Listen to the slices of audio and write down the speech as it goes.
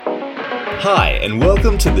Hi, and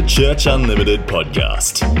welcome to the Church Unlimited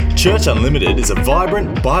podcast. Church Unlimited is a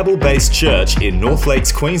vibrant, Bible-based church in North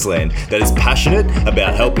Lakes, Queensland that is passionate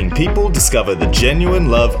about helping people discover the genuine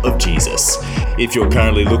love of Jesus. If you're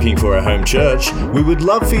currently looking for a home church, we would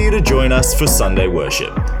love for you to join us for Sunday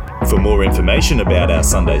worship. For more information about our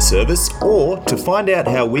Sunday service, or to find out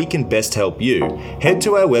how we can best help you, head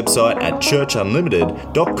to our website at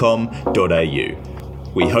churchunlimited.com.au.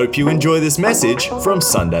 We hope you enjoy this message from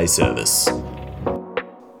Sunday service.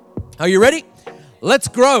 Are you ready? Let's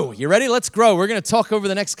grow. You ready? Let's grow. We're going to talk over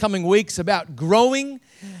the next coming weeks about growing.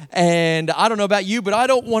 And I don't know about you, but I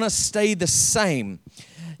don't want to stay the same.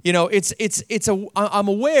 You know, I'm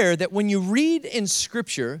aware that when you read in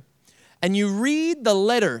Scripture and you read the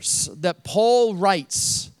letters that Paul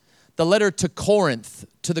writes, the letter to Corinth,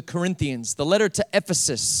 to the Corinthians, the letter to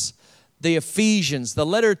Ephesus, the Ephesians, the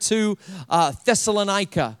letter to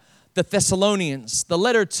Thessalonica, the Thessalonians, the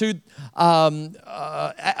letter to, well,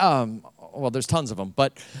 there's tons of them,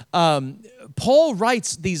 but Paul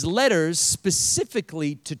writes these letters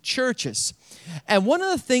specifically to churches. And one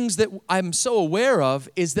of the things that I'm so aware of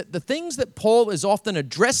is that the things that Paul is often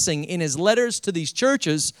addressing in his letters to these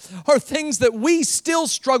churches are things that we still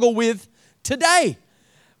struggle with today.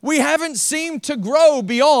 We haven't seemed to grow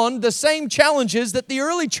beyond the same challenges that the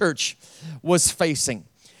early church was facing.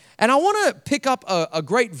 And I want to pick up a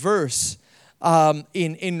great verse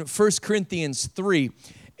in 1 Corinthians 3.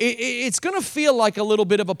 It's going to feel like a little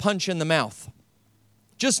bit of a punch in the mouth.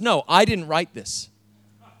 Just know, I didn't write this.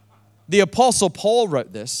 The Apostle Paul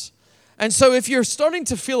wrote this. And so if you're starting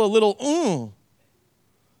to feel a little,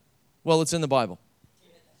 well, it's in the Bible.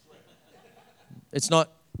 It's not,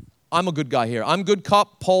 I'm a good guy here. I'm good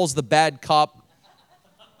cop, Paul's the bad cop.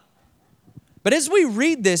 But as we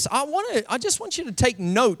read this, I just want you to take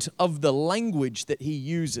note of the language that he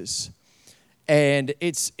uses. And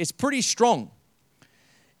it's pretty strong.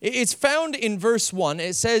 It's found in verse 1.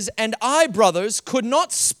 It says, "And I, brothers, could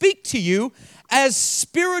not speak to you as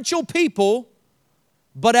spiritual people,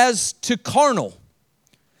 but as to carnal,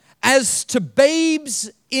 as to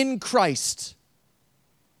babes in Christ."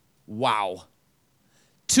 Wow.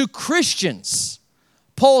 To Christians,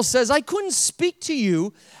 Paul says, I couldn't speak to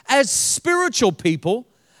you as spiritual people,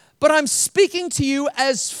 but I'm speaking to you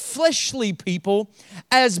as fleshly people,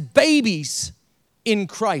 as babies in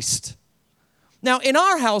Christ. Now, in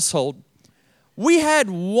our household, we had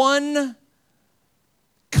one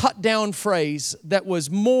cut down phrase that was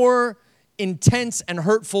more intense and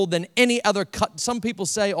hurtful than any other cut. Some people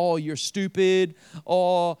say, oh, you're stupid,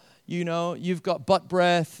 or, you know, you've got butt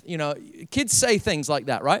breath. You know, kids say things like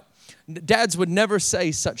that, right? Dads would never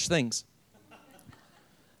say such things.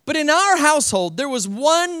 But in our household, there was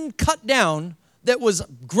one cut down that was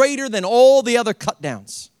greater than all the other cut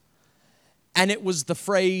downs. And it was the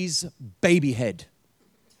phrase, baby head.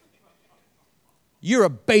 You're a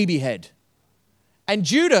baby head. And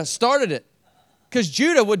Judah started it. Because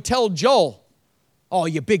Judah would tell Joel, oh,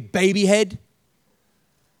 you big baby head.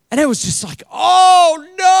 And it was just like, oh,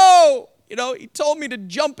 no. You know, he told me to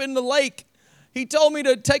jump in the lake. He told me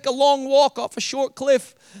to take a long walk off a short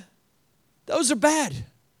cliff. Those are bad.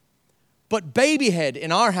 But babyhead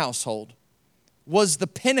in our household was the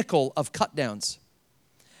pinnacle of cut downs.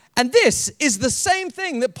 And this is the same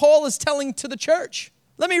thing that Paul is telling to the church.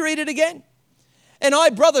 Let me read it again. "And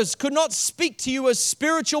I, brothers, could not speak to you as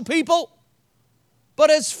spiritual people, but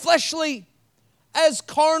as fleshly, as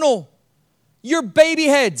carnal. You're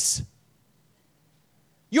babyheads.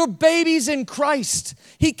 You're babies in Christ."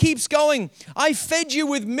 He keeps going. "I fed you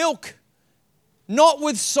with milk, not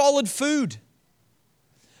with solid food.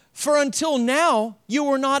 For until now, you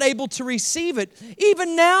were not able to receive it.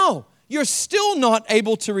 Even now, you're still not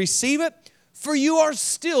able to receive it, for you are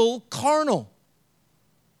still carnal."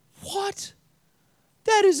 What?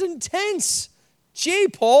 That is intense. Gee,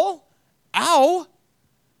 Paul. Ow.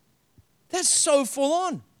 That's so full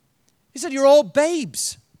on. He said, you're all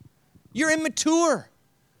babes. You're immature.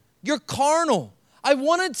 You're carnal. I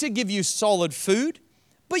wanted to give you solid food,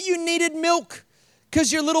 but you needed milk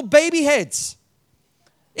because you're little baby heads.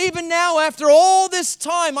 Even now, after all this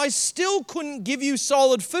time, I still couldn't give you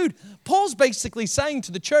solid food. Paul's basically saying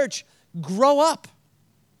to the church, grow up.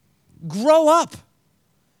 Grow up.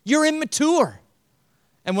 You're immature.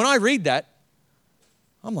 And when I read that,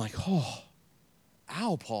 I'm like, oh,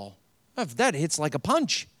 ow, Paul. That hits like a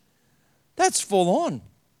punch. That's full on.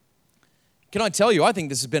 Can I tell you, I think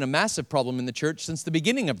this has been a massive problem in the church since the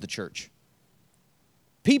beginning of the church.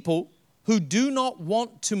 People who do not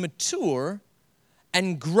want to mature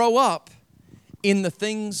and grow up in the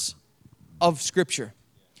things of Scripture.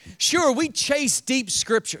 Sure, we chase deep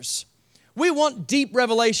Scriptures. We want deep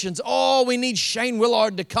revelations. Oh, we need Shane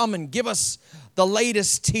Willard to come and give us the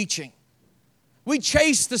latest teaching. We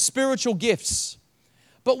chase the spiritual gifts,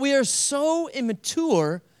 but we are so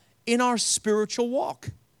immature in our spiritual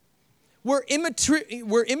walk. We're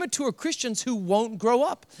immature Christians who won't grow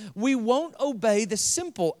up. We won't obey the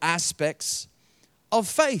simple aspects of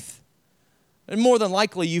faith. And more than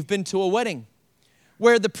likely, you've been to a wedding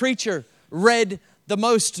where the preacher read the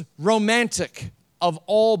most romantic of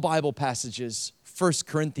all Bible passages, 1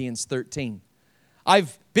 Corinthians 13.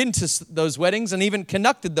 I've been to those weddings and even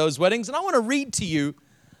conducted those weddings, and I want to read to you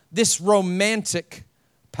this romantic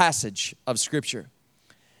passage of Scripture.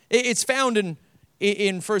 It's found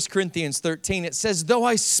in 1 Corinthians 13. It says, "Though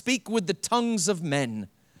I speak with the tongues of men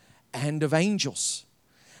and of angels,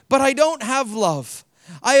 but I don't have love,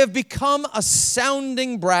 I have become a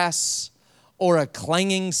sounding brass or a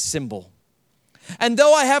clanging cymbal. And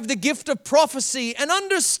though I have the gift of prophecy and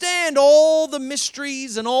understand all the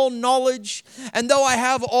mysteries and all knowledge, and though I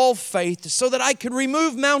have all faith so that I can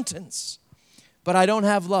remove mountains, but I don't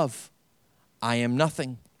have love, I am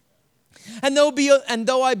nothing. And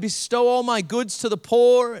though I bestow all my goods to the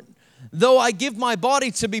poor, and though I give my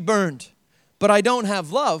body to be burned, but I don't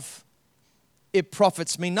have love, it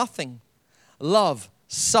profits me nothing. Love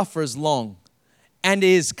suffers long and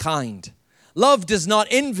is kind. Love does not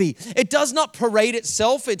envy. It does not parade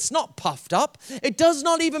itself. It's not puffed up. It does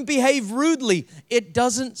not even behave rudely. It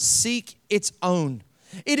doesn't seek its own.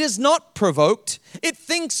 It is not provoked. It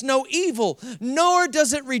thinks no evil, nor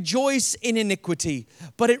does it rejoice in iniquity,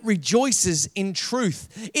 but it rejoices in truth.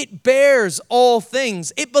 It bears all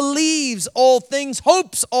things. It believes all things,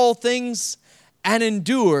 hopes all things, and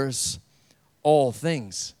endures all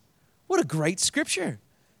things." What a great scripture.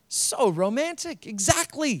 So romantic.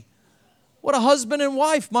 Exactly what a husband and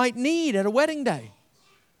wife might need at a wedding day.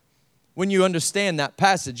 When you understand that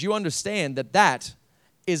passage, you understand that that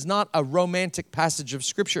is not a romantic passage of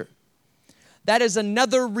Scripture. That is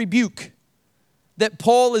another rebuke that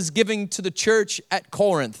Paul is giving to the church at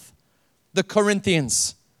Corinth, the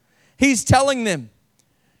Corinthians. He's telling them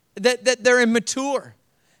that they're immature.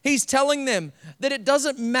 He's telling them that it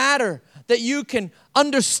doesn't matter that you can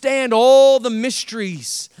understand all the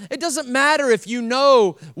mysteries. It doesn't matter if you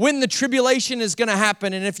know when the tribulation is going to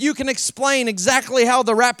happen and if you can explain exactly how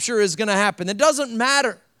the rapture is going to happen. It doesn't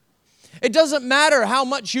matter. It doesn't matter how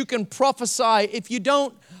much you can prophesy if you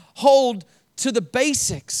don't hold to the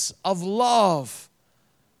basics of love.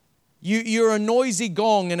 You're a noisy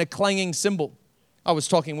gong and a clanging cymbal. I was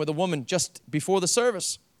talking with a woman just before the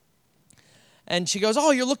service. And she goes,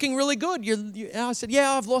 "Oh, you're looking really good." I said,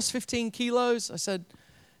 "Yeah, I've lost 15 kilos.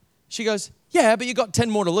 She goes, "Yeah, but you got 10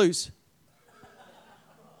 more to lose."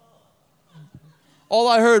 All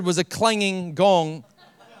I heard was a clanging gong.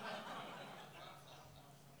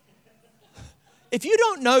 If you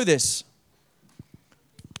don't know this,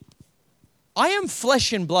 I am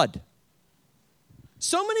flesh and blood.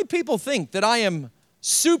 So many people think that I am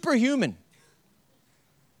superhuman.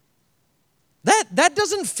 That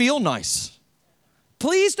doesn't feel nice.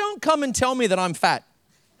 Please don't come and tell me that I'm fat.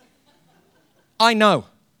 I know.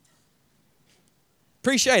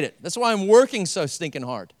 Appreciate it. That's why I'm working so stinking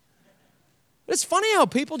hard. But it's funny how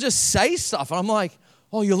people just say stuff, and I'm like,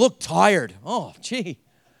 "Oh, you look tired." Oh, gee.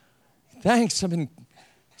 Thanks. I've been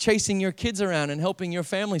chasing your kids around and helping your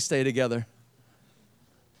family stay together.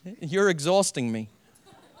 You're exhausting me.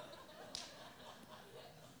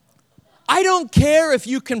 I don't care if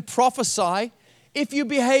you can prophesy if you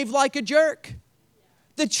behave like a jerk.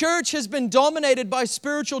 The church has been dominated by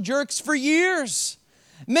spiritual jerks for years.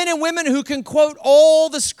 Men and women who can quote all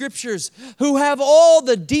the scriptures, who have all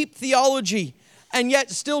the deep theology, and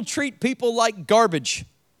yet still treat people like garbage.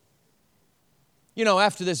 You know,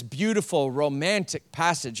 after this beautiful romantic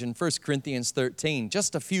passage in 1 Corinthians 13,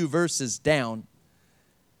 just a few verses down,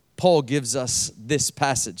 Paul gives us this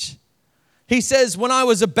passage. He says, "When I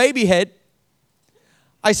was a baby head,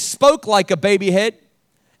 I spoke like a baby head,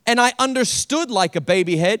 and I understood like a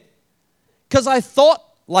baby head, because I thought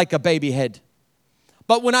like a baby head.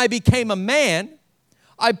 But when I became a man,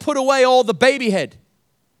 I put away all the baby head."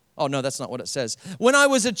 Oh, no, that's not what it says. "When I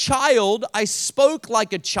was a child, I spoke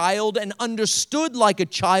like a child and understood like a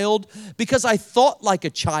child, because I thought like a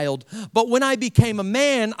child. But when I became a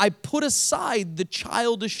man, I put aside the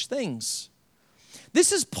childish things."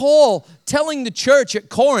 This is Paul telling the church at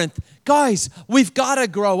Corinth, guys, we've got to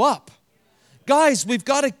grow up. Guys, we've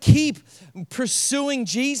got to keep pursuing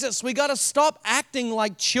Jesus. We got to stop acting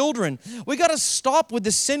like children. We got to stop with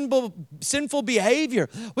the sinful behavior.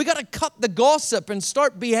 We got to cut the gossip and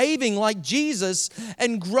start behaving like Jesus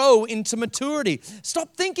and grow into maturity.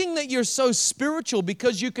 Stop thinking that you're so spiritual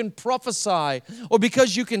because you can prophesy or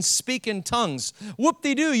because you can speak in tongues.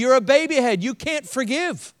 Whoop-de-doo, you're a babyhead. You can't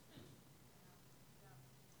forgive.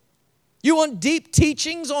 You want deep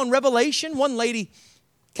teachings on Revelation? One lady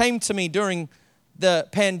came to me during the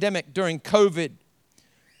pandemic, during COVID.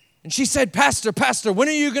 And she said, Pastor, when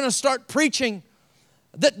are you going to start preaching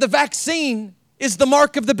that the vaccine is the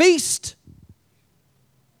mark of the beast?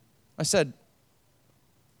 I said,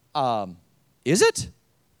 is it?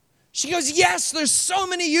 She goes, yes, there's so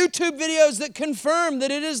many YouTube videos that confirm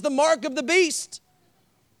that it is the mark of the beast.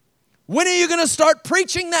 When are you going to start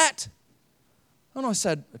preaching that? And I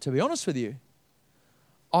said, to be honest with you,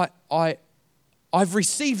 I've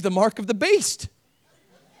received the mark of the beast.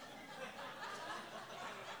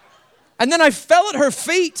 And then I fell at her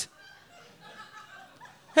feet.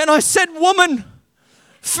 And I said, woman,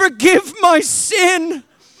 forgive my sin.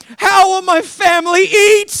 How will my family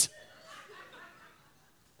eat?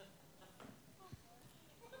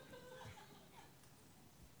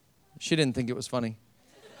 She didn't think it was funny.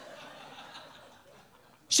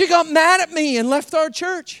 She got mad at me and left our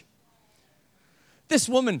church. This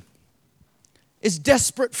woman is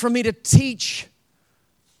desperate for me to teach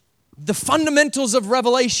the fundamentals of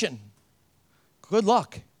Revelation. Good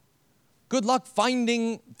luck. Good luck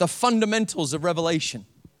finding the fundamentals of Revelation.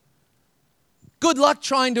 Good luck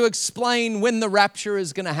trying to explain when the rapture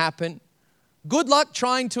is going to happen. Good luck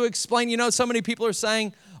trying to explain, so many people are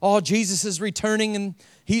saying, oh, Jesus is returning and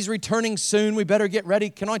He's returning soon. We better get ready.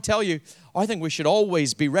 Can I tell you, I think we should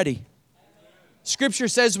always be ready. Scripture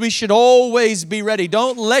says we should always be ready.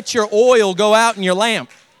 Don't let your oil go out in your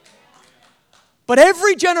lamp. But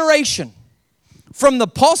every generation, from the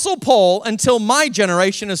Apostle Paul until my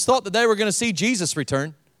generation, has thought that they were going to see Jesus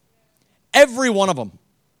return. Every one of them.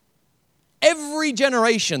 Every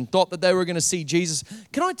generation thought that they were going to see Jesus.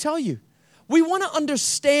 Can I tell you, we want to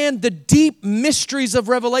understand the deep mysteries of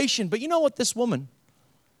Revelation. But you know what, this woman,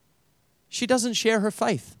 she doesn't share her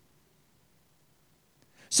faith.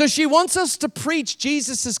 So she wants us to preach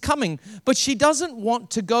Jesus is coming, but she doesn't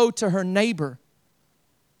want to go to her neighbor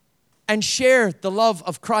and share the love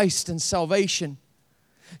of Christ and salvation.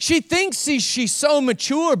 She thinks she's so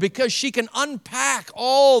mature because she can unpack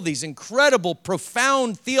all these incredible,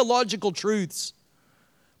 profound theological truths.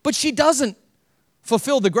 But she doesn't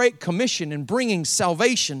fulfill the Great Commission in bringing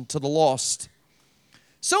salvation to the lost.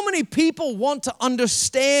 So many people want to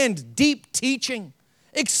understand deep teaching,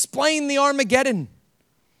 explain the Armageddon.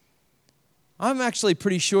 I'm actually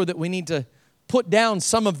pretty sure that we need to put down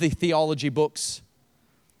some of the theology books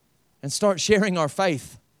and start sharing our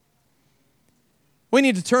faith. We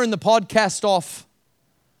need to turn the podcast off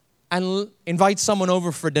and invite someone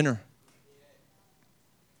over for dinner.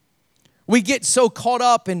 We get so caught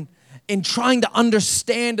up in trying to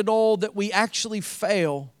understand it all that we actually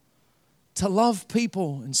fail to love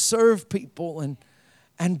people and serve people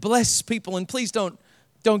and bless people. And please don't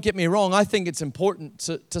get me wrong. I think it's important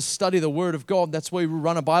to study the Word of God. That's why we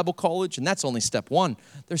run a Bible college, and that's only step one.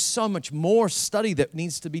 There's so much more study that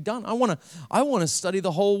needs to be done. I want to study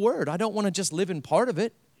the whole Word. I don't want to just live in part of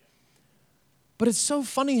it. But it's so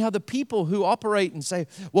funny how the people who operate and say,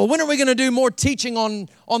 well, when are we going to do more teaching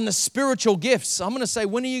on the spiritual gifts? I'm going to say,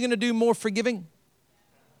 when are you going to do more forgiving?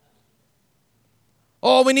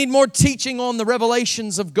 Oh, we need more teaching on the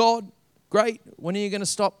revelations of God. Great. When are you going to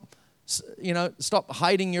stop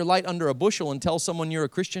hiding your light under a bushel and tell someone you're a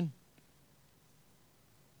Christian?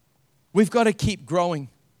 We've got to keep growing.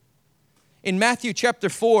 In Matthew chapter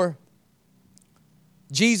 4,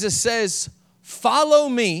 Jesus says, follow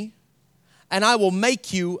me and I will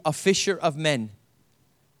make you a fisher of men.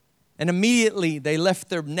 And immediately they left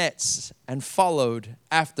their nets and followed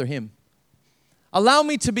after him. Allow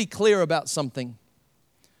me to be clear about something.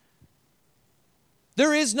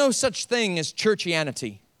 There is no such thing as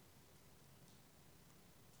churchianity.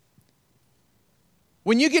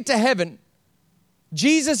 When you get to heaven,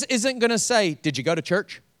 Jesus isn't going to say, did you go to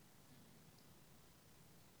church?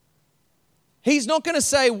 He's not going to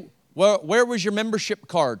say, well, where was your membership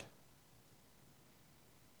card?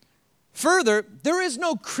 Further, there is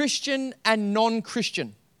no Christian and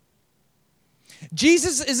non-Christian.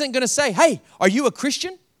 Jesus isn't going to say, hey, are you a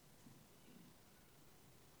Christian?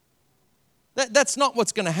 That's not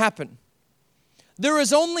what's going to happen. There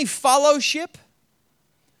is only fellowship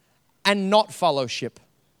and not fellowship.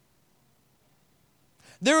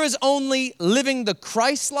 There is only living the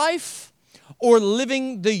Christ life or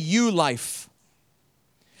living the you life.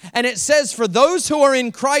 And it says, for those who are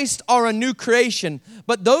in Christ are a new creation.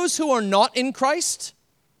 But those who are not in Christ,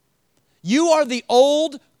 you are the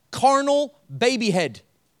old carnal baby head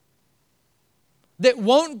that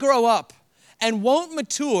won't grow up and won't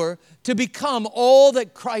mature to become all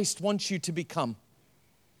that Christ wants you to become.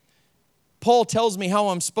 Paul tells me how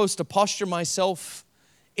I'm supposed to posture myself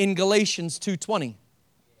in Galatians 2:20.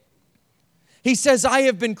 He says, I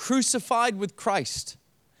have been crucified with Christ,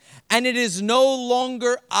 and it is no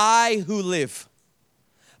longer I who live,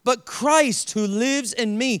 but Christ who lives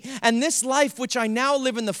in me. And this life which I now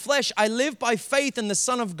live in the flesh, I live by faith in the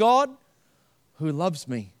Son of God who loves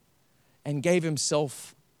me and gave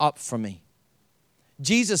himself up for me.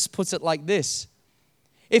 Jesus puts it like this: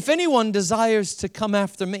 if anyone desires to come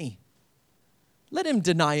after me, let him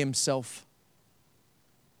deny himself,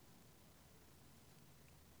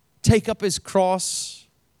 take up his cross,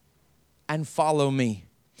 and follow me.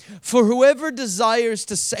 For whoever desires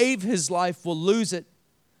to save his life will lose it,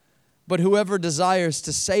 but whoever desires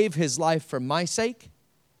to save his life for my sake,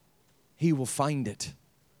 he will find it.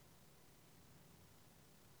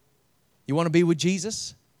 You want to be with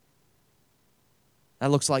Jesus?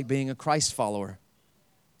 That looks like being a Christ follower.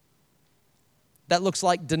 That looks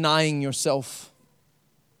like denying yourself,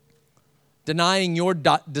 denying your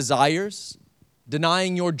desires,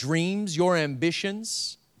 denying your dreams, your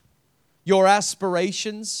ambitions, your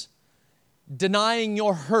aspirations, denying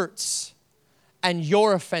your hurts and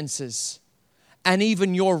your offenses and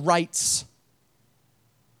even your rights.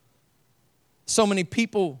 So many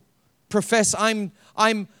people profess, I'm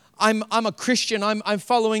a Christian, I'm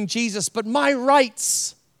following Jesus, but my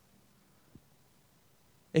rights.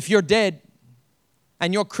 If you're dead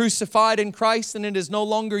and you're crucified in Christ and it is no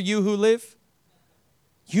longer you who live,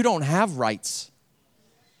 you don't have rights.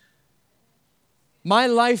 My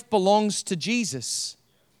life belongs to Jesus.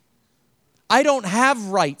 I don't have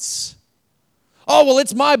rights. Oh, well,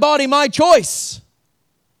 it's my body, my choice.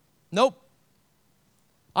 Nope.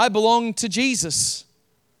 I belong to Jesus.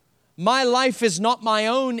 My life is not my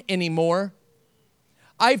own anymore.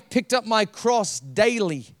 I've picked up my cross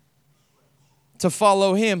daily to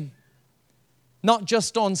follow him, not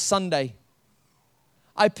just on Sunday.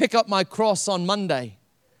 I pick up my cross on Monday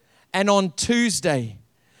and on Tuesday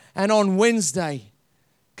and on Wednesday,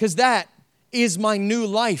 because that is my new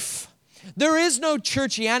life. There is no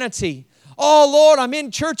churchianity. Oh, Lord, I'm in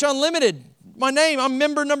Church Unlimited. My name, I'm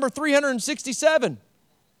member number 367.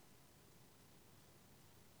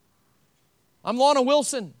 I'm Lana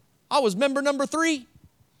Wilson. I was member number 3.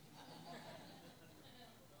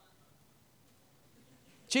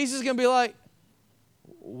 Jesus is going to be like,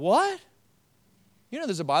 what? You know,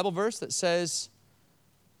 there's a Bible verse that says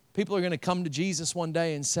people are going to come to Jesus one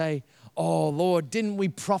day and say, oh, Lord, didn't we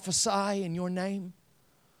prophesy in your name?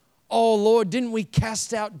 Oh, Lord, didn't we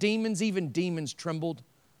cast out demons? Even demons trembled.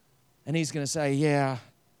 And he's going to say, yeah,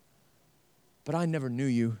 but I never knew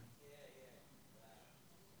you.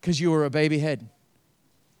 Because you were a baby head.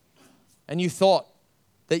 And you thought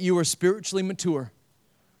that you were spiritually mature.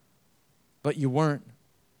 But you weren't.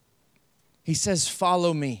 He says,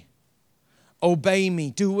 follow me. Obey me.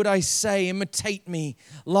 Do what I say. Imitate me.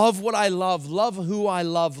 Love what I love. Love who I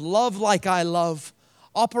love. Love like I love.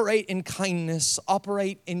 Operate in kindness.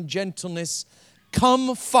 Operate in gentleness.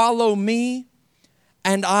 Come follow me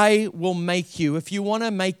and I will make you. If you want to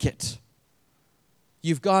make it,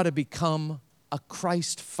 you've got to become a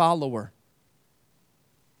Christ follower.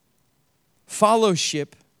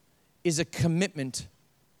 Fellowship is a commitment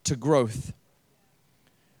to growth.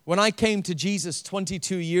 When I came to Jesus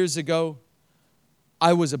 22 years ago,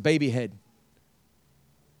 I was a baby head.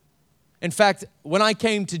 In fact, when I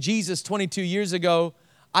came to Jesus 22 years ago,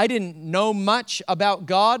 I didn't know much about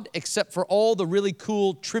God except for all the really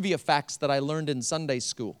cool trivia facts that I learned in Sunday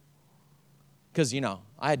school. Because, you know,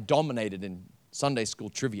 I had dominated in Sunday school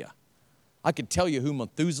trivia. I could tell you who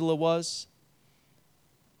Methuselah was.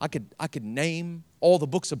 I could name all the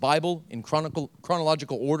books of Bible in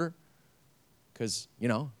chronological order. Because, you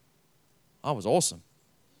know, I was awesome.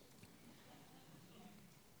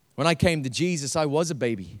 When I came to Jesus, I was a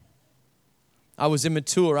baby. I was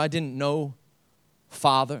immature. I didn't know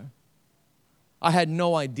Father. I had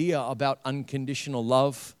no idea about unconditional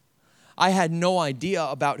love. I had no idea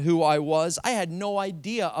about who I was. I had no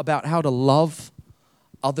idea about how to love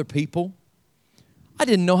other people. I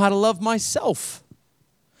didn't know how to love myself.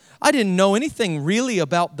 I didn't know anything really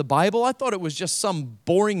about the Bible. I thought it was just some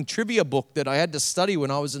boring trivia book that I had to study when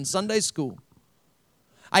I was in Sunday school.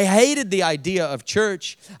 I hated the idea of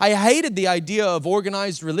church. I hated the idea of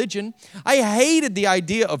organized religion. I hated the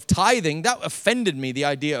idea of tithing. That offended me, the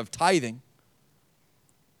idea of tithing.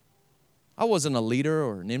 I wasn't a leader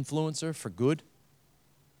or an influencer for good.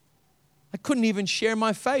 I couldn't even share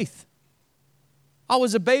my faith. I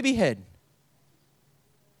was a baby head.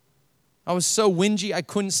 I was so whingy, I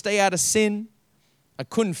couldn't stay out of sin. I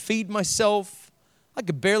couldn't feed myself. I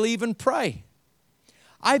could barely even pray.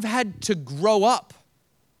 I've had to grow up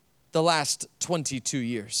the last 22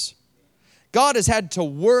 years. God has had to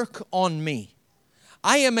work on me.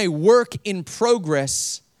 I am a work in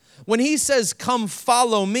progress. When He says, come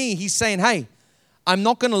follow me, He's saying, hey, I'm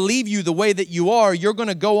not going to leave you the way that you are. You're going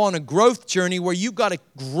to go on a growth journey where you've got to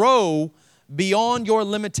grow beyond your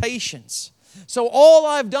limitations. So all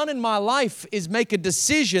I've done in my life is make a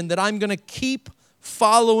decision that I'm going to keep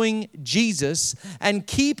following Jesus and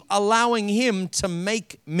keep allowing Him to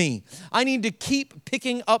make me. I need to keep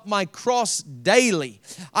picking up my cross daily.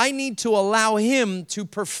 I need to allow Him to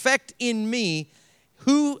perfect in me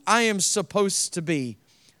who I am supposed to be.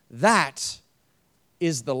 That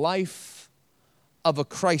is the life of a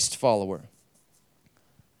Christ follower.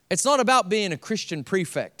 It's not about being a Christian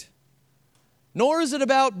prefect, nor is it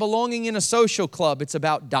about belonging in a social club. It's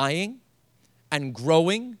about dying and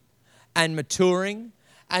growing and maturing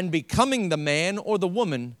and becoming the man or the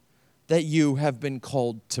woman that you have been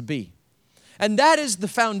called to be. And that is the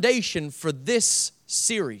foundation for this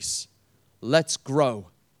series. Let's grow.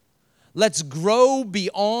 Let's grow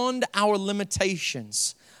beyond our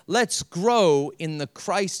limitations. Let's grow in the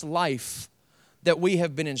Christ life that we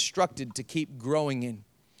have been instructed to keep growing in.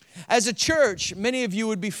 As a church, many of you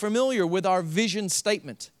would be familiar with our vision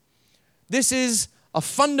statement. This is a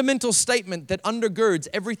fundamental statement that undergirds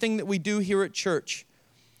everything that we do here at church.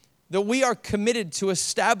 That we are committed to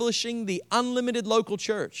establishing the unlimited local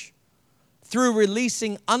church through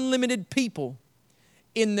releasing unlimited people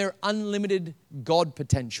in their unlimited God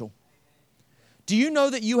potential. Do you know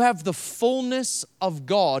that you have the fullness of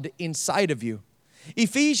God inside of you?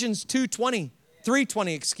 Ephesians 3:20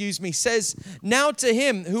 says, now to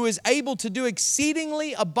Him who is able to do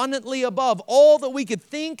exceedingly abundantly above all that we could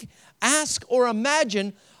think, ask, or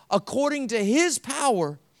imagine, according to His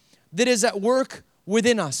power that is at work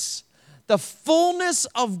within us. The fullness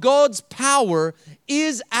of God's power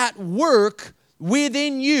is at work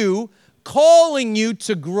within you, calling you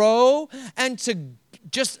to grow and to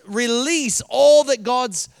just release all that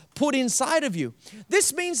God's put inside of you.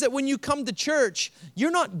 This means that when you come to church,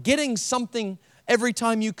 you're not getting something every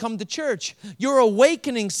time you come to church. You're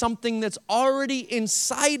awakening something that's already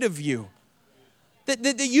inside of you.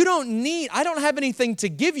 That you don't need. I don't have anything to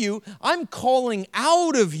give you. I'm calling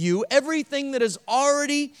out of you everything that is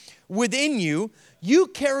already within you. You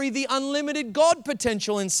carry the unlimited God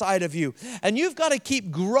potential inside of you. And you've got to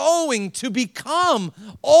keep growing to become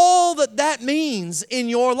all that that means in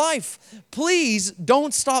your life. Please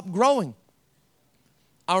don't stop growing.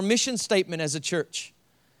 Our mission statement as a church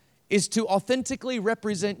is to authentically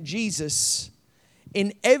represent Jesus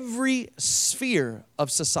in every sphere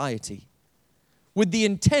of society with the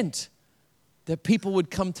intent that people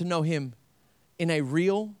would come to know Him in a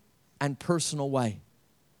real and personal way.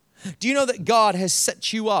 Do you know that God has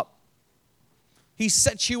set you up? He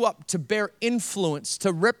sets you up to bear influence,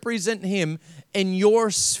 to represent Him in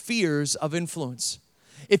your spheres of influence.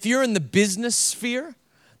 If you're in the business sphere,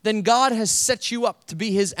 then God has set you up to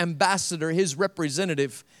be His ambassador, His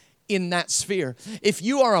representative in that sphere. If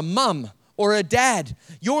you are a mom or a dad,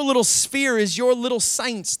 your little sphere is your little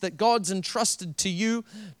saints that God's entrusted to you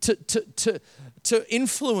to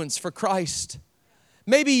influence for Christ.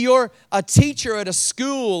 Maybe you're a teacher at a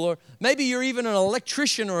school, or maybe you're even an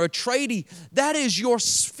electrician or a tradie. That is your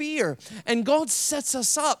sphere. And God sets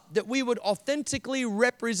us up that we would authentically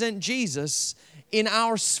represent Jesus in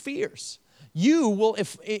our spheres. You will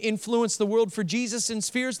influence the world for Jesus in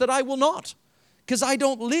spheres that I will not, because I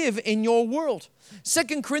don't live in your world.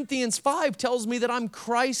 2 Corinthians 5 tells me that I'm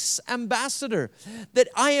Christ's ambassador, that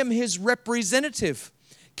I am His representative.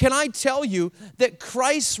 Can I tell you that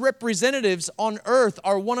Christ's representatives on earth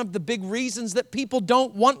are one of the big reasons that people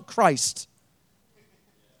don't want Christ?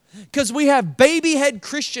 Because we have babyhead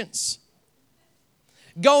Christians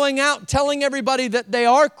going out telling everybody that they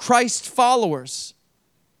are Christ followers,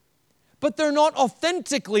 but they're not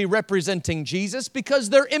authentically representing Jesus because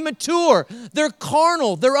they're immature, they're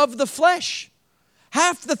carnal, they're of the flesh.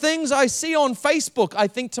 Half the things I see on Facebook, I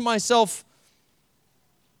think to myself,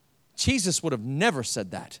 Jesus would have never said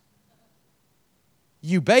that.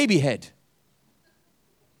 You babyhead.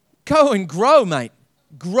 Go and grow, mate.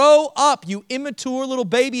 Grow up, you immature little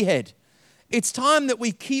babyhead. It's time that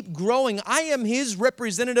we keep growing. I am His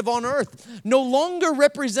representative on earth, no longer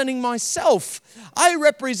representing myself. I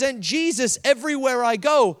represent Jesus everywhere I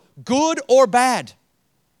go, good or bad.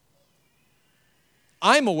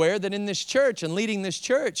 I'm aware that in this church and leading this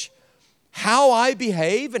church, how I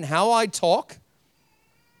behave and how I talk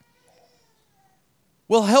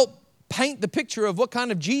will help paint the picture of what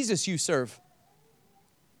kind of Jesus you serve.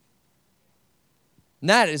 And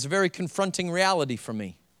that is a very confronting reality for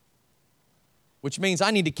me, which means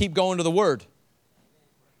I need to keep going to the Word.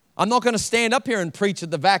 I'm not going to stand up here and preach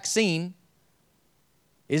that the vaccine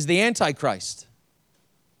is the Antichrist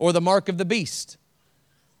or the mark of the beast,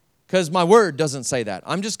 because my Word doesn't say that.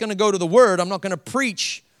 I'm just going to go to the Word. I'm not going to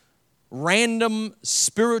preach random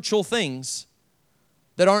spiritual things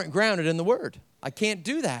that aren't grounded in the Word. I can't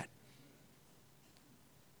do that.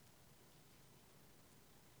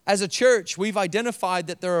 As a church, we've identified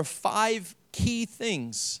that there are 5 key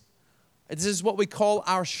things. This is what we call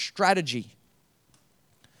our strategy.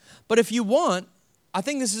 But if you want, I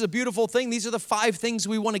think this is a beautiful thing. These are the 5 things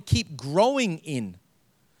we want to keep growing in.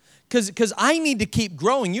 Because I need to keep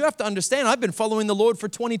growing. You have to understand, I've been following the Lord for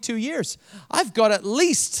 22 years. I've got at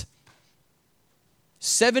least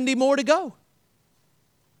 70 more to go.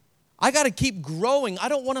 I got to keep growing. I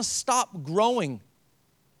don't want to stop growing.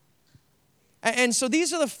 And so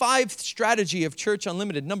these are the 5 strategy of Church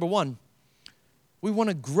Unlimited. Number 1, we want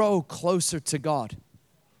to grow closer to God.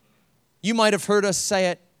 You might have heard us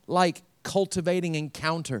say it like cultivating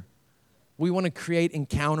encounter. We want to create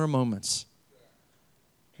encounter moments.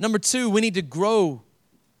 Number 2, we need to grow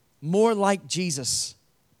more like Jesus.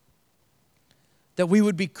 That we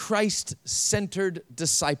would be Christ-centered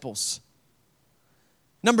disciples.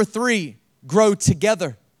 Number 3, grow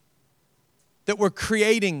together. That we're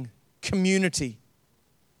creating community.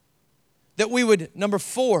 That we would, number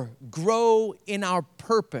 4, grow in our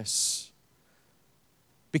purpose.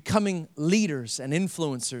 Becoming leaders and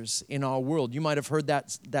influencers in our world. You might have heard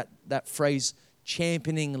that phrase,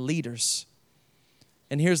 championing leaders.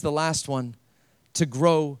 And here's the last one, to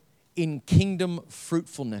grow in kingdom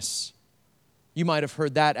fruitfulness. You might have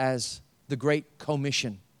heard that as the Great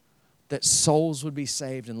Commission, that souls would be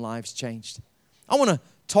saved and lives changed. I want to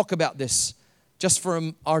talk about this just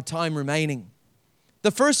for our time remaining.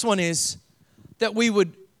 The first one is that we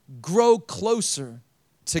would grow closer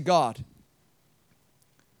to God.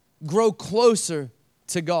 Grow closer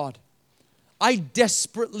to God. I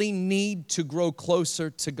desperately need to grow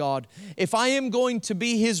closer to God. If I am going to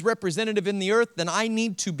be His representative in the earth, then I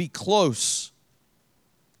need to be close.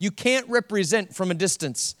 You can't represent from a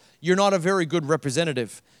distance. You're not a very good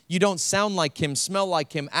representative. You don't sound like Him, smell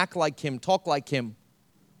like Him, act like Him, talk like Him.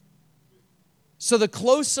 So the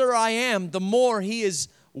closer I am, the more He is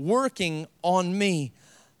working on me.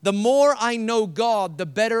 The more I know God, the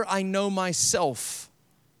better I know myself.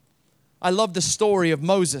 I love the story of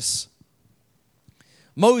Moses.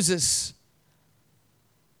 Moses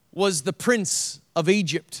was the prince of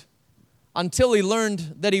Egypt until he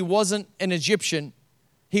learned that he wasn't an Egyptian.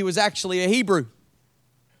 He was actually a Hebrew.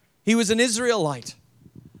 He was an Israelite.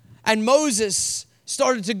 And Moses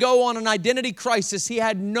started to go on an identity crisis. He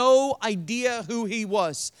had no idea who he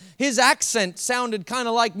was. His accent sounded kind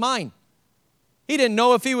of like mine. He didn't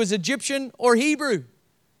know if he was Egyptian or Hebrew.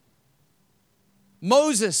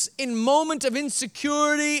 Moses, in moment of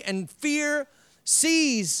insecurity and fear,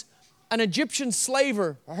 sees an Egyptian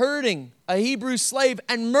slaver hurting a Hebrew slave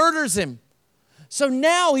and murders him. So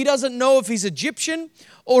now he doesn't know if he's Egyptian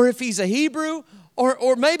or if he's a Hebrew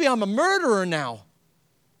or maybe I'm a murderer now.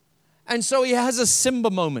 And so he has a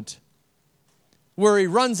Simba moment where he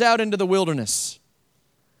runs out into the wilderness.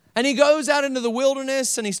 And he goes out into the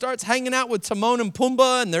wilderness and he starts hanging out with Timon and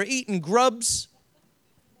Pumbaa and they're eating grubs.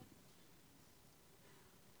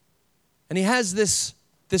 And he has this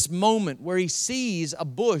moment where he sees a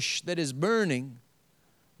bush that is burning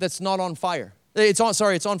that's not on fire. It's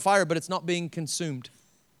on fire, but it's not being consumed.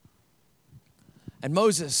 And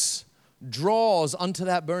Moses draws unto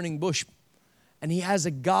that burning bush and he has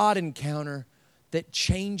a God encounter that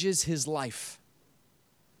changes his life.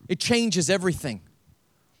 It changes everything.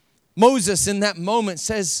 Moses in that moment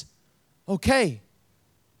says, okay,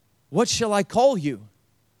 what shall I call you?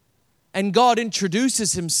 And God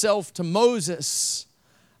introduces himself to Moses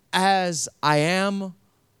as I am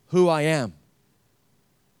who I am.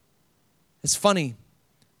 It's funny.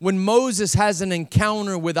 When Moses has an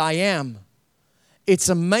encounter with I am, it's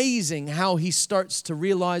amazing how he starts to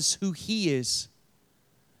realize who he is.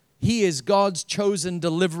 He is God's chosen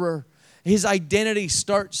deliverer. His identity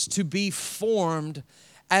starts to be formed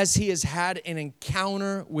as he has had an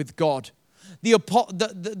encounter with God.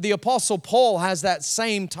 The Apostle Paul has that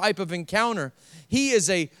same type of encounter. He is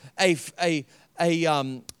a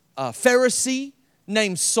Pharisee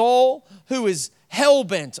named Saul who is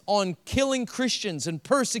hell-bent on killing Christians and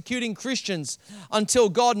persecuting Christians until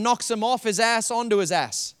God knocks him off his ass onto his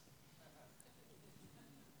ass.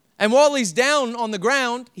 And while he's down on the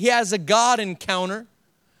ground, he has a God encounter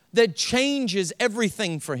that changes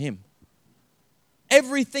everything for him.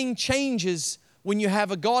 Everything changes when you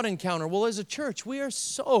have a God encounter. Well, as a church, we are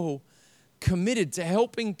so committed to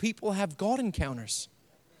helping people have God encounters.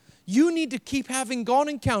 You need to keep having God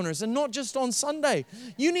encounters, and not just on Sunday.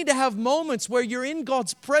 You need to have moments where you're in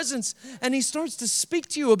God's presence and He starts to speak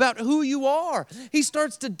to you about who you are. He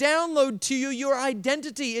starts to download to you your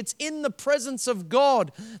identity. It's in the presence of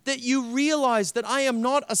God that you realize that I am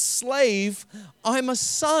not a slave, I'm a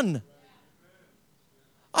son.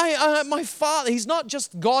 My Father, He's not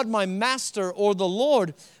just God, my master or the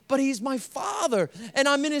Lord, but He's my Father, and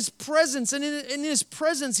I'm in His presence, and in His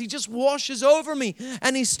presence, He just washes over me,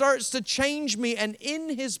 and He starts to change me, and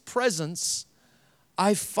in His presence,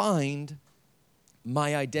 I find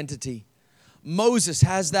my identity. Moses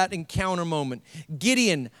has that encounter moment.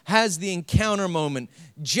 Gideon has the encounter moment.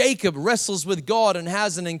 Jacob wrestles with God and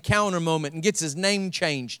has an encounter moment and gets his name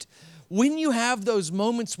changed. When you have those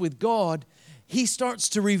moments with God, He starts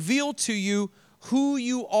to reveal to you who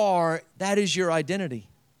you are. That is your identity.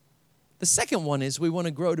 The second one is we want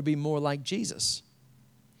to grow to be more like Jesus.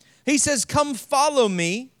 He says, come follow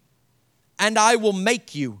me and I will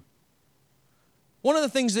make you. One of the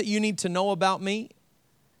things that you need to know about me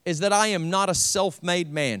is that I am not a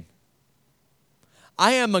self-made man.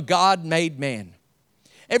 I am a God-made man.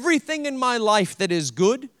 Everything in my life that is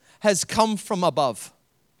good has come from above.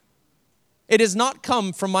 It has not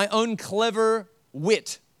come from my own clever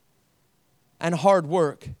wit and hard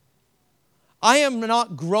work. I am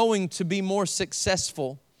not growing to be more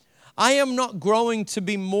successful. I am not growing to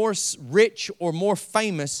be more rich or more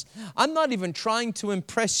famous. I'm not even trying to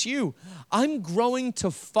impress you. I'm growing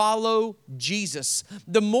to follow Jesus.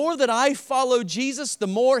 The more that I follow Jesus, the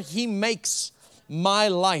more He makes my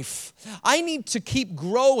life. I need to keep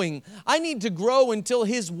growing. I need to grow until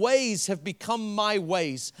His ways have become my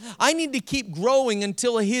ways. I need to keep growing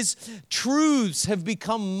until His truths have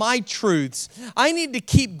become my truths. I need to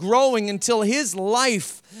keep growing until His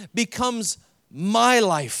life becomes my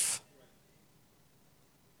life.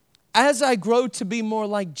 As I grow to be more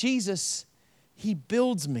like Jesus, He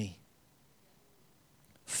builds me.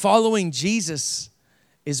 Following Jesus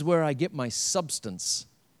is where I get my substance.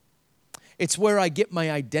 It's where I get my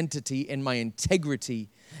identity and my integrity.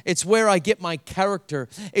 It's where I get my character.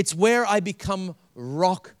 It's where I become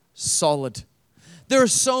rock solid. There are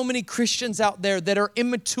so many Christians out there that are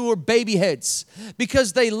immature baby heads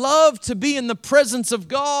because they love to be in the presence of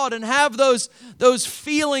God and have those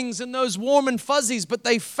feelings and those warm and fuzzies, but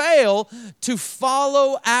they fail to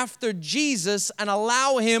follow after Jesus and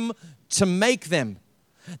allow Him to make them.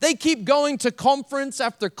 They keep going to conference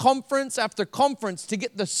after conference after conference to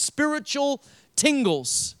get the spiritual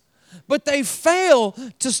tingles, but they fail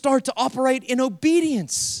to start to operate in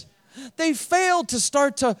obedience. They fail to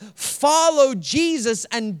start to follow Jesus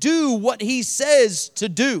and do what He says to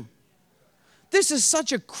do. This is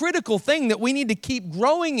such a critical thing that we need to keep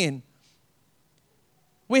growing in.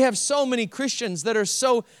 We have so many Christians that are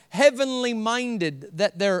so heavenly minded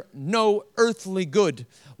that they're no earthly good.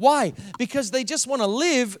 Why? Because they just want to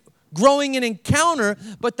live growing in encounter,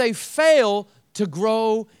 but they fail to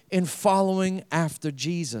grow in following after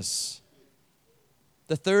Jesus.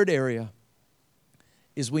 The third area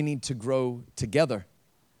is we need to grow together.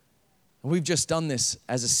 And we've just done this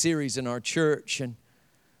as a series in our church. And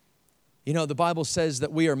you know, the Bible says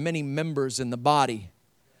that we are many members in the body.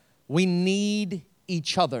 We need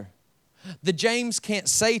each other. The James can't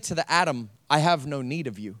say to the Adam, I have no need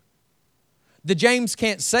of you. The James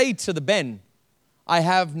can't say to the Ben, I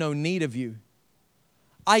have no need of you.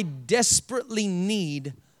 I desperately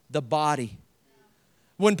need the body.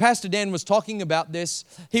 When Pastor Dan was talking about this,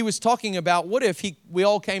 he was talking about what if we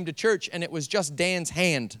all came to church and it was just Dan's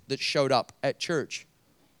hand that showed up at church.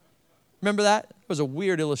 Remember that? It was a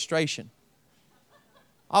weird illustration.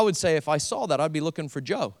 I would say if I saw that, I'd be looking for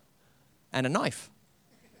Joe and a knife.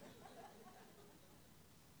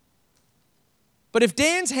 But if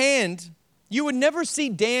Dan's hand, you would never see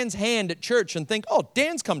Dan's hand at church and think, oh,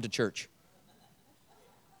 Dan's come to church.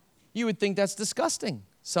 You would think that's disgusting.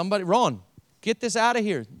 Somebody, Ron, get this out of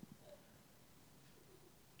here.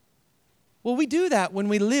 Well, we do that when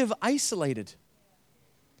we live isolated.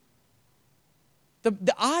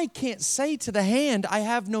 The eye can't say to the hand, I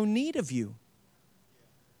have no need of you.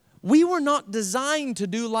 We were not designed to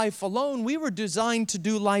do life alone. We were designed to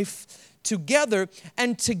do life together.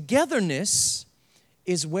 And togetherness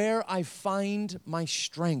is where I find my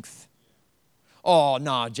strength. Oh,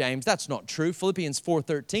 no, James, that's not true. Philippians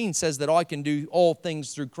 4:13 says that I can do all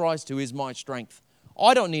things through Christ who is my strength.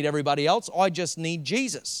 I don't need everybody else. I just need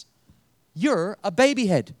Jesus. You're a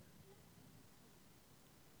babyhead.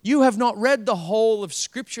 You have not read the whole of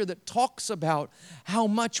Scripture that talks about how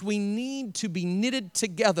much we need to be knitted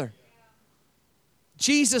together.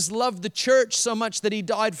 Jesus loved the church so much that He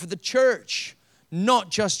died for the church, not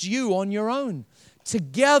just you on your own.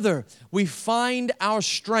 Together, we find our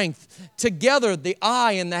strength. Together, the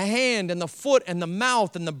eye and the hand and the foot and the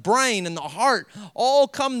mouth and the brain and the heart all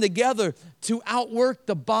come together to outwork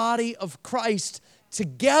the body of Christ.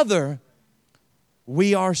 Together,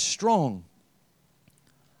 we are strong.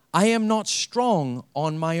 I am not strong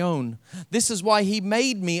on my own. This is why He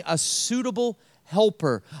made me a suitable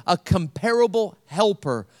helper, a comparable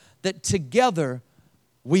helper, that together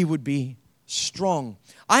we would be strong.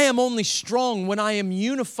 I am only strong when I am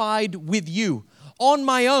unified with you. On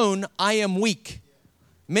my own, I am weak.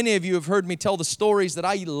 Many of you have heard me tell the stories that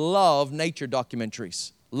I love nature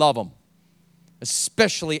documentaries. Love them.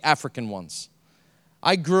 Especially African ones.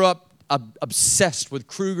 I grew up obsessed with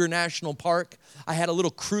Kruger National Park. I had a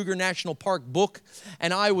little Kruger National Park book,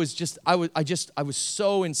 and I was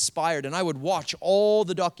so inspired, and I would watch all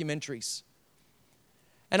the documentaries.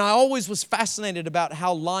 And I always was fascinated about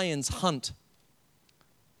how lions hunt.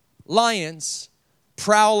 Lions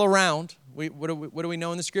prowl around. What do we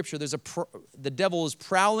know in the Scripture? The devil is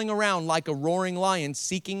prowling around like a roaring lion,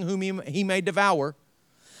 seeking whom he may devour.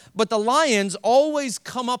 But the lions always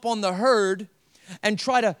come up on the herd and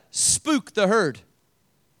try to spook the herd.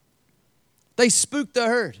 They spook the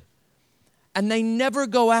herd. And they never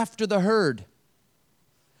go after the herd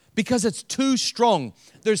because it's too strong.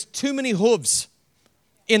 There's too many hooves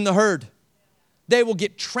in the herd. They will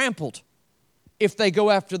get trampled if they go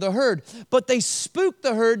after the herd. But they spook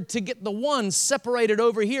the herd to get the one separated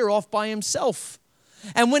over here off by himself.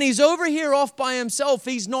 And when he's over here off by himself,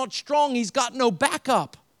 he's not strong. He's got no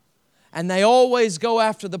backup. And they always go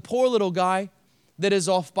after the poor little guy that is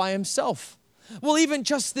off by himself. Well, even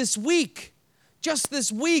just this week,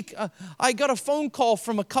 I got a phone call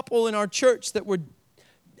from a couple in our church that were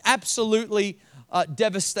absolutely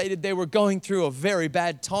devastated. They were going through a very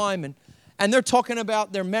bad time, and they're talking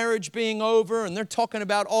about their marriage being over, and they're talking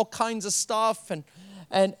about all kinds of stuff,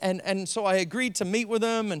 and so I agreed to meet with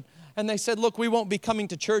them, and they said, look, we won't be coming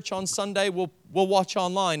to church on Sunday. We'll watch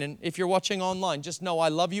online, and if you're watching online, just know I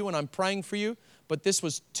love you and I'm praying for you. But this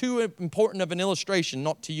was too important of an illustration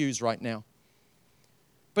not to use right now.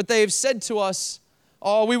 But they have said to us,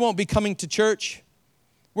 oh, we won't be coming to church.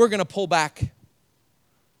 We're going to pull back.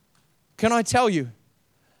 Can I tell you,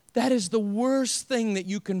 that is the worst thing that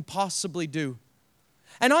you can possibly do.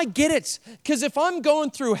 And I get it, because if I'm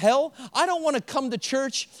going through hell, I don't want to come to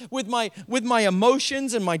church with my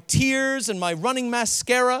emotions and my tears and my running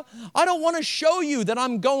mascara. I don't want to show you that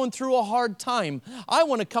I'm going through a hard time. I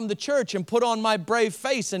want to come to church and put on my brave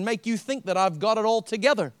face and make you think that I've got it all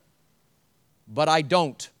together. But I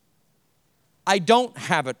don't. I don't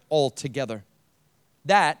have it all together.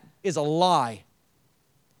 That is a lie.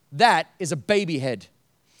 That is a baby head.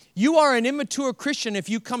 You are an immature Christian if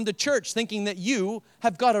you come to church thinking that you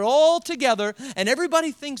have got it all together and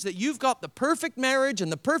everybody thinks that you've got the perfect marriage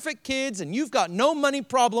and the perfect kids and you've got no money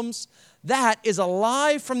problems. That is a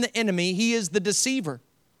lie from the enemy. He is the deceiver.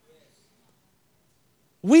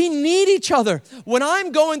 We need each other. When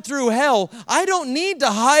I'm going through hell, I don't need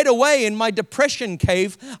to hide away in my depression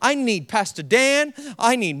cave. I need Pastor Dan.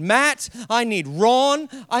 I need Matt. I need Ron.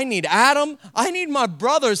 I need Adam. I need my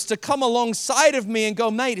brothers to come alongside of me and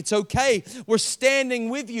go, mate, it's okay. We're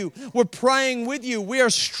standing with you. We're praying with you. We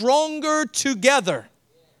are stronger together.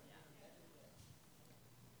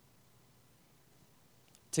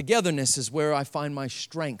 Togetherness is where I find my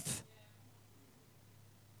strength.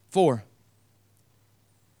 4,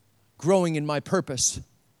 growing in my purpose.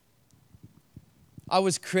 I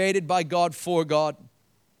was created by God for God.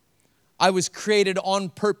 I was created on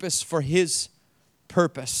purpose for His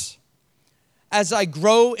purpose. As I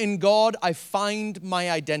grow in God, I find my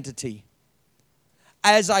identity.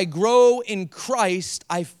 As I grow in Christ,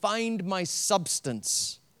 I find my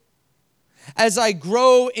substance. As I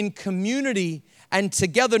grow in community and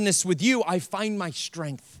togetherness with you, I find my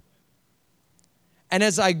strength. And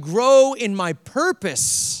as I grow in my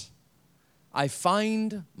purpose, I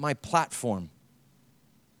find my platform.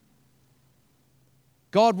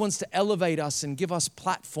 God wants to elevate us and give us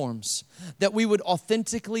platforms that we would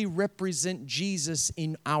authentically represent Jesus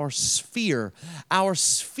in our sphere. Our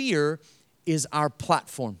sphere is our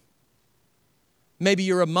platform. Maybe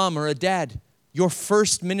you're a mom or a dad. Your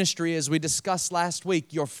first ministry, as we discussed last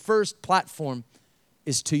week, your first platform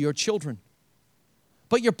is to your children.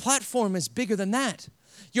 But your platform is bigger than that.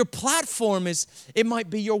 Your platform it might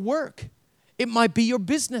be your work. It might be your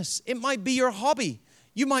business. It might be your hobby.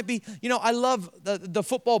 You might be, I love the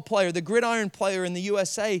football player, the gridiron player in the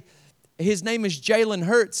USA. His name is Jalen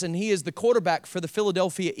Hurts, and he is the quarterback for the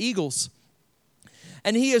Philadelphia Eagles.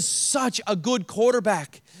 And he is such a good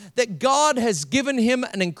quarterback that God has given him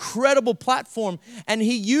an incredible platform, and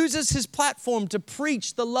he uses his platform to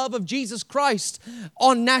preach the love of Jesus Christ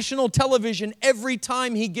on national television every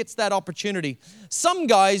time he gets that opportunity. Some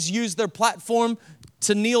guys use their platform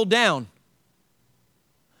to kneel down,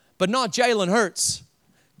 but not Jalen Hurts.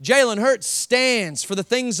 Jalen Hurts stands for the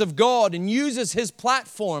things of God and uses his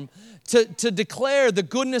platform to declare the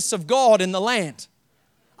goodness of God in the land.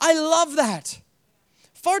 I love that.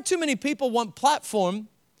 Far too many people want platform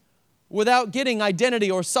without getting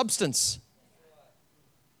identity or substance.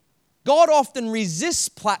 God often resists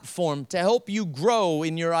platform to help you grow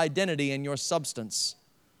in your identity and your substance.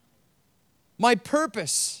 My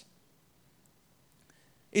purpose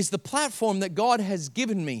is the platform that God has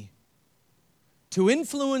given me to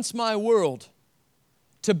influence my world,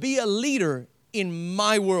 to be a leader in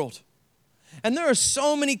my world. And there are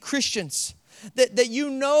so many Christians that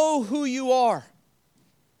you know who you are.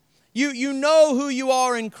 You know who you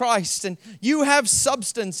are in Christ, and you have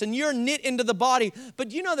substance, and you're knit into the body.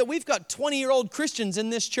 But you know that we've got 20-year-old Christians in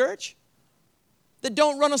this church that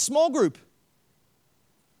don't run a small group.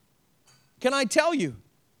 Can I tell you,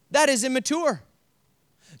 that is immature.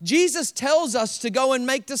 Jesus tells us to go and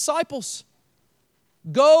make disciples.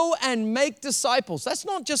 Go and make disciples. That's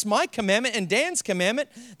not just my commandment and Dan's commandment.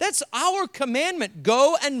 That's our commandment.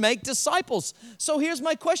 Go and make disciples. So here's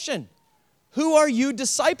my question. Who are you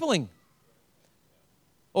discipling?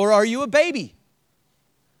 Or are you a baby?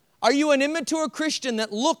 Are you an immature Christian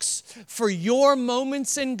that looks for your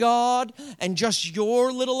moments in God and just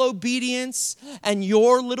your little obedience and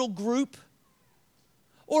your little group?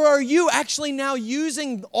 Or are you actually now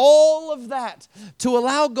using all of that to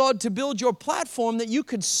allow God to build your platform that you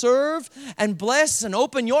could serve and bless and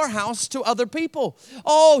open your house to other people?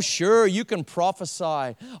 Oh, sure, you can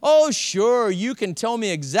prophesy. Oh, sure, you can tell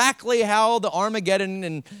me exactly how the Armageddon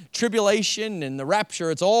and tribulation and the rapture,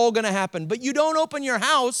 it's all going to happen. But you don't open your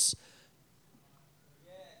house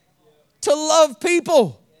to love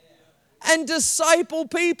people and disciple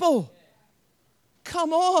people.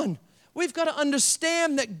 Come on. We've got to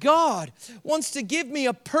understand that God wants to give me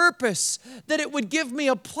a purpose, that it would give me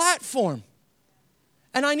a platform.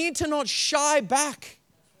 And I need to not shy back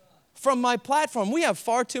from my platform. We have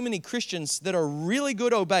far too many Christians that are really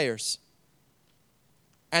good obeyers.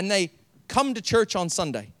 And they come to church on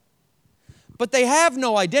Sunday. But they have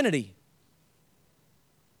no identity.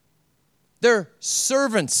 They're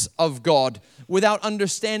servants of God without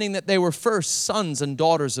understanding that they were first sons and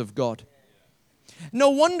daughters of God.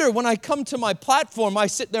 No wonder when I come to my platform, I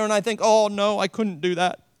sit there and I think, oh, no, I couldn't do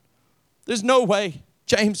that. There's no way.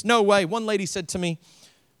 James, no way. One lady said to me,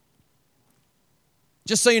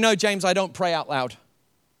 just so you know, James, I don't pray out loud. I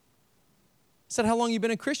said, how long have you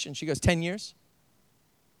been a Christian? She goes, 10 years.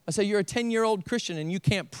 I said, you're a 10-year-old Christian and you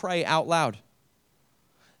can't pray out loud.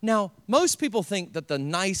 Now, most people think that the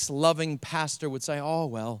nice, loving pastor would say, oh,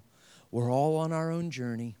 well, we're all on our own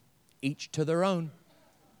journey, each to their own.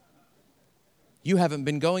 You haven't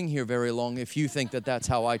been going here very long if you think that that's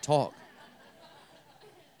how I talk.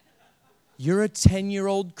 You're a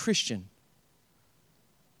 10-year-old Christian,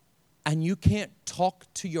 and you can't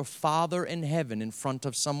talk to your Father in heaven in front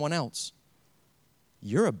of someone else.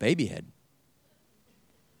 You're a babyhead.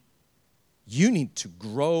 You need to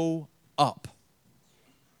grow up.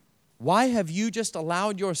 Why have you just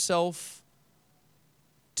allowed yourself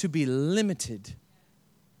to be limited?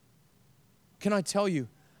 Can I tell you,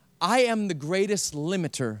 I am the greatest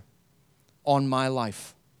limiter on my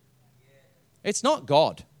life. It's not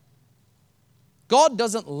God. God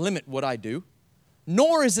doesn't limit what I do,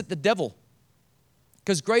 nor is it the devil,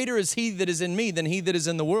 because greater is he that is in me than he that is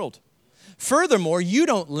in the world. Furthermore, you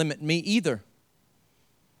don't limit me either.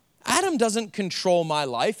 Adam doesn't control my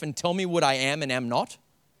life and tell me what I am and am not.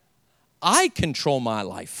 I control my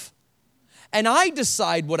life. And I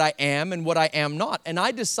decide what I am and what I am not. And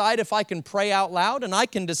I decide if I can pray out loud, and I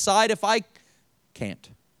can decide if I can't.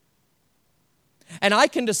 And I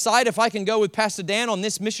can decide if I can go with Pastor Dan on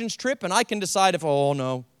this missions trip, and I can decide if, oh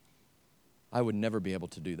no, I would never be able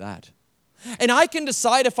to do that. And I can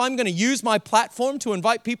decide if I'm going to use my platform to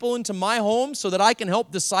invite people into my home so that I can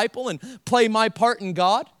help disciple and play my part in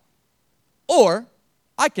God. Or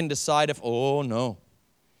I can decide if, oh no,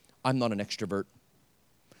 I'm not an extrovert.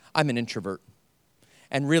 I'm an introvert.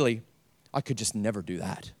 And really, I could just never do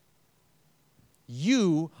that.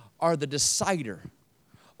 You are the decider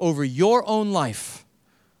over your own life.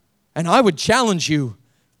 And I would challenge you,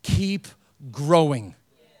 keep growing.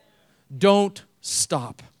 Don't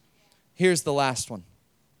stop. Here's the last one.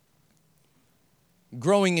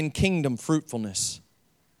 Growing in kingdom fruitfulness.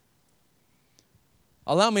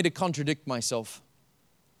 Allow me to contradict myself.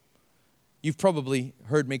 You've probably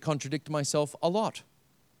heard me contradict myself a lot.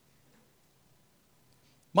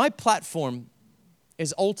 My platform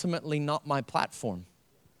is ultimately not my platform.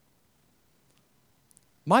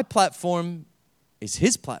 My platform is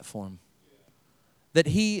His platform that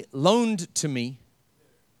He loaned to me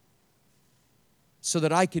so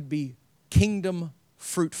that I could be kingdom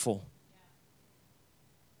fruitful.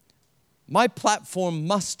 My platform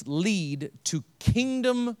must lead to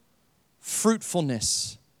kingdom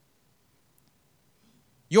fruitfulness.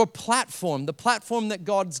 Your platform, the platform that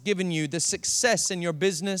God's given you, the success in your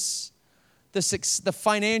business, the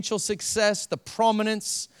financial success, the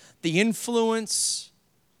prominence, the influence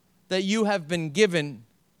that you have been given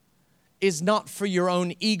is not for your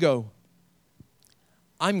own ego.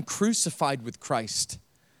 I'm crucified with Christ,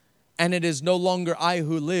 and it is no longer I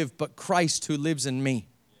who live, but Christ who lives in me.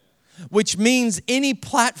 Which means any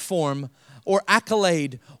platform or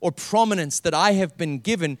accolade or prominence that I have been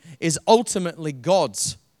given is ultimately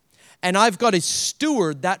God's. And I've got to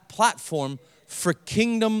steward that platform for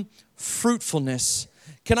kingdom fruitfulness.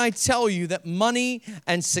 Can I tell you that money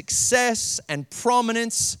and success and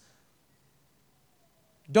prominence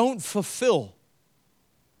don't fulfill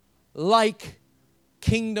like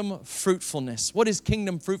kingdom fruitfulness? What is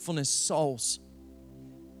kingdom fruitfulness? Souls.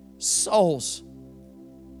 Souls.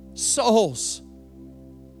 Souls.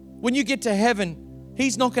 When you get to heaven,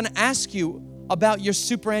 He's not going to ask you about your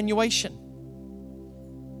superannuation.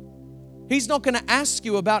 He's not going to ask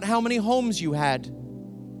you about how many homes you had.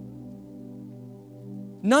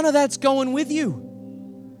 None of that's going with you.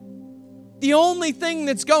 The only thing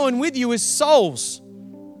that's going with you is souls.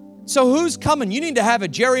 So who's coming? You need to have a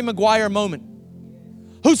Jerry Maguire moment.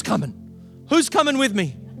 Who's coming? Who's coming with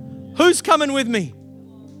me? Who's coming with me?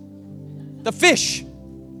 The fish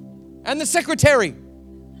and the secretary.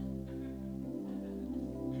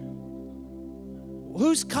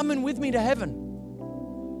 Who's coming with me to heaven?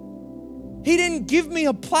 He didn't give me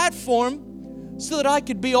a platform so that I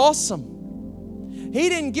could be awesome. He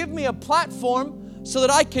didn't give me a platform so that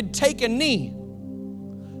I could take a knee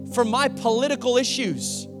for my political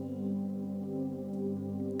issues.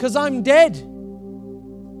 Because I'm dead.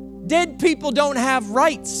 Dead people don't have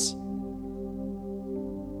rights.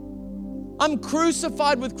 I'm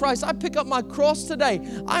crucified with Christ. I pick up my cross today.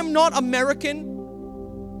 I'm not American.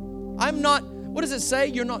 I'm not, what does it say?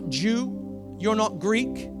 You're not Jew. You're not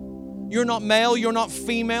Greek. You're not male. You're not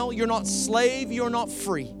female. You're not slave. You're not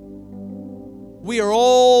free. We are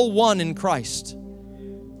all one in Christ.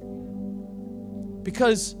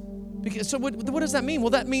 So what does that mean? Well,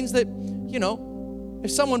 that means that,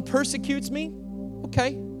 if someone persecutes me,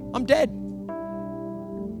 okay, I'm dead.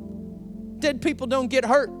 Dead people don't get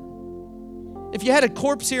hurt. If you had a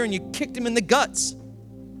corpse here and you kicked him in the guts,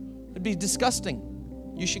 it'd be disgusting.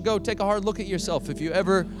 You should go take a hard look at yourself if you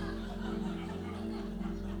ever...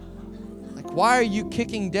 why are you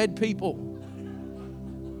kicking dead people?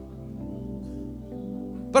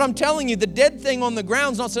 But I'm telling you, the dead thing on the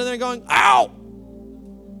ground's not sitting there going, ow!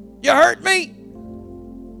 You hurt me!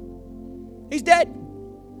 He's dead.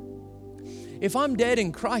 If I'm dead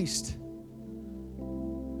in Christ,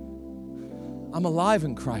 I'm alive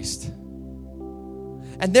in Christ.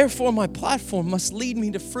 And therefore, my platform must lead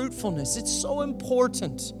me to fruitfulness. It's so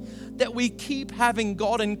important that we keep having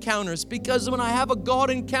God encounters, because when I have a God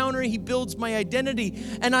encounter, He builds my identity,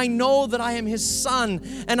 and I know that I am His son,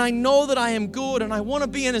 and I know that I am good, and I want to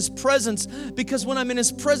be in His presence, because when I'm in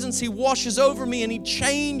His presence, He washes over me and He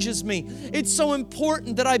changes me. It's so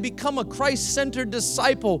important that I become a Christ-centered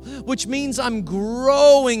disciple, which means I'm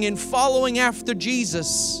growing in following after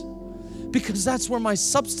Jesus. Because that's where my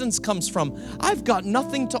substance comes from. I've got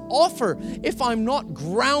nothing to offer if I'm not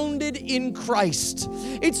grounded in Christ.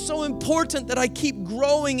 It's so important that I keep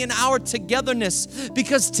growing in our togetherness,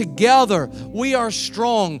 because together we are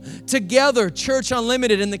strong. Together, Church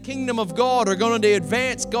Unlimited and the kingdom of God are going to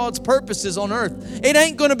advance God's purposes on earth. It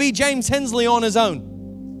ain't going to be James Hensley on his own.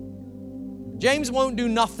 James won't do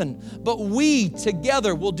nothing, but we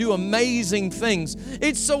together will do amazing things.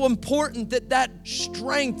 It's so important that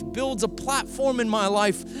strength builds a platform in my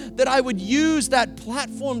life, that I would use that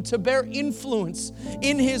platform to bear influence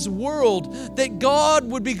in His world, that God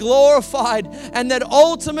would be glorified, and that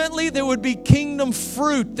ultimately there would be kingdom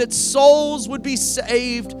fruit, that souls would be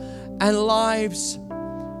saved and lives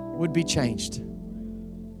would be changed.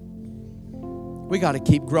 We got to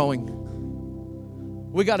keep growing.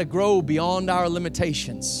 We got to grow beyond our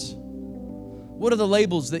limitations. What are the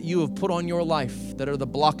labels that you have put on your life that are the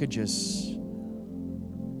blockages?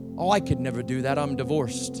 Oh, I could never do that. I'm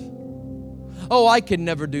divorced. Oh, I could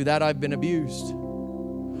never do that. I've been abused.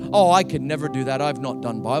 Oh, I could never do that. I've not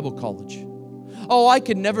done Bible college. Oh, I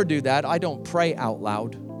could never do that. I don't pray out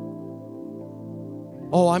loud.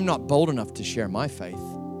 Oh, I'm not bold enough to share my faith.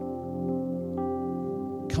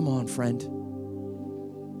 Come on, friend.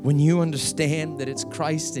 When you understand that it's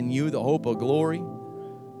Christ in you, the hope of glory,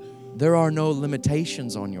 there are no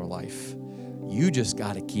limitations on your life. You just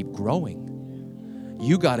got to keep growing.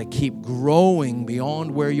 You got to keep growing beyond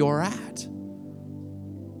where you're at.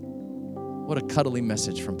 What a cuddly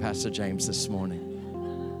message from Pastor James this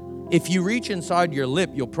morning. If you reach inside your lip,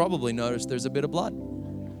 you'll probably notice there's a bit of blood.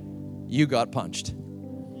 You got punched.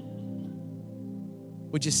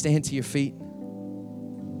 Would you stand to your feet?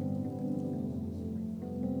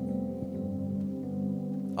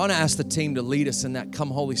 I want to ask the team to lead us in that Come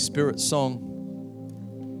Holy Spirit song.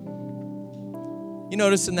 You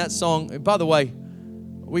notice in that song, by the way,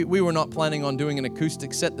 we were not planning on doing an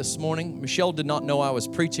acoustic set this morning. Michelle did not know I was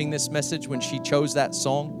preaching this message when she chose that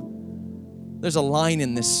song. There's a line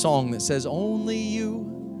in this song that says, "Only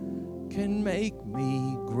you can make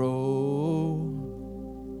me grow."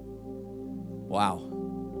 Wow.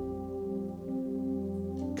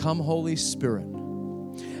 Come, Holy Spirit.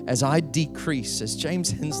 As I decrease, as James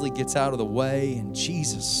Hensley gets out of the way and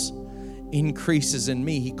Jesus increases in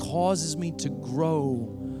me, He causes me to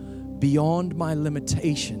grow beyond my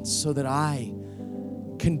limitations so that I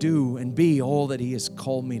can do and be all that He has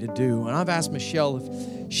called me to do. And I've asked Michelle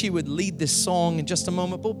if she would lead this song in just a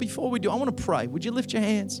moment. But before we do, I want to pray. Would you lift your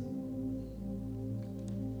hands?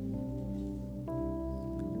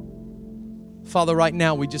 Father, right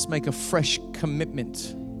now we just make a fresh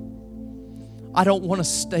commitment. I don't want to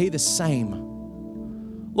stay the same.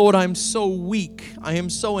 Lord, I'm so weak. I am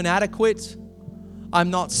so inadequate. I'm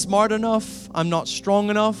not smart enough. I'm not strong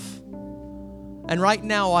enough. And right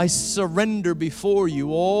now I surrender before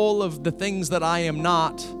you all of the things that I am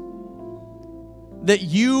not, that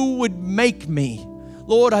you would make me.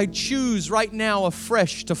 Lord, I choose right now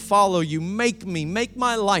afresh to follow you. Make me, make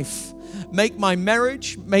my life, make my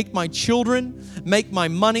marriage, make my children, make my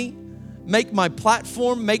money, make my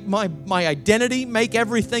platform, make my identity, make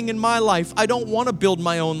everything in my life. I don't want to build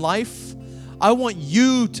my own life. I want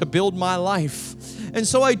you to build my life. And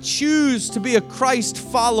so I choose to be a Christ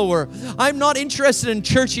follower. I'm not interested in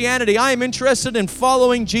churchianity. I am interested in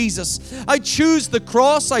following Jesus. I choose the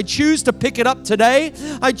cross. I choose to pick it up today.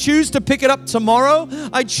 I choose to pick it up tomorrow.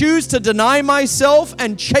 I choose to deny myself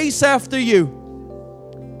and chase after you.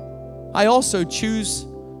 I also choose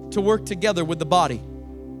to work together with the body.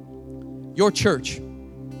 Your church.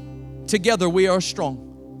 Together we are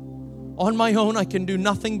strong. On my own I can do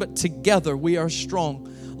nothing, but together we are strong.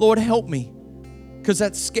 Lord, help me, because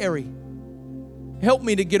that's scary. Help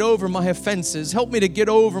me to get over my offenses. Help me to get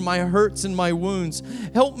over my hurts and my wounds.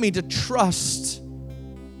 Help me to trust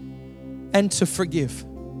and to forgive.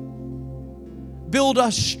 Build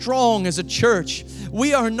us strong as a church.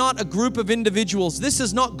 We are not a group of individuals. This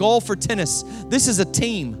is not golf or tennis. This is a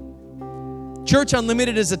team. Church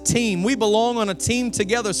Unlimited is a team. We belong on a team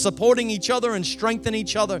together, supporting each other and strengthening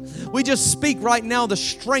each other. We just speak right now the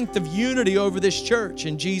strength of unity over this church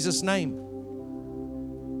in Jesus' name.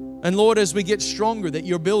 And Lord, as we get stronger, that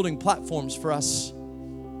you're building platforms for us.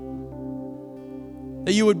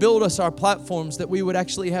 That you would build us our platforms, that we would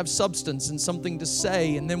actually have substance and something to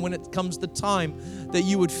say. And then when it comes the time, that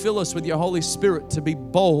you would fill us with your Holy Spirit to be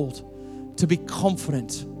bold, to be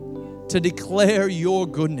confident, to declare your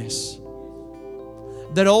goodness.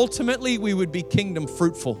 That ultimately we would be kingdom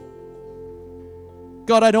fruitful.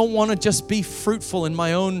 God, I don't want to just be fruitful in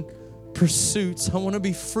my own pursuits. I want to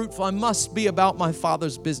be fruitful. I must be about my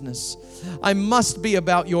Father's business. I must be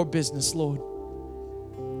about your business, Lord.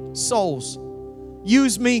 Souls,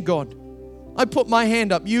 use me, God. I put my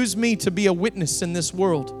hand up. Use me to be a witness in this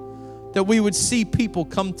world, that we would see people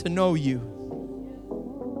come to know you.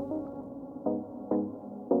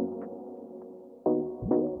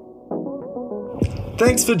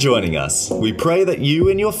 Thanks for joining us. We pray that you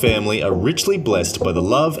and your family are richly blessed by the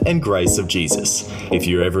love and grace of Jesus. If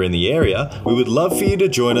you're ever in the area, we would love for you to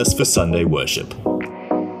join us for Sunday worship.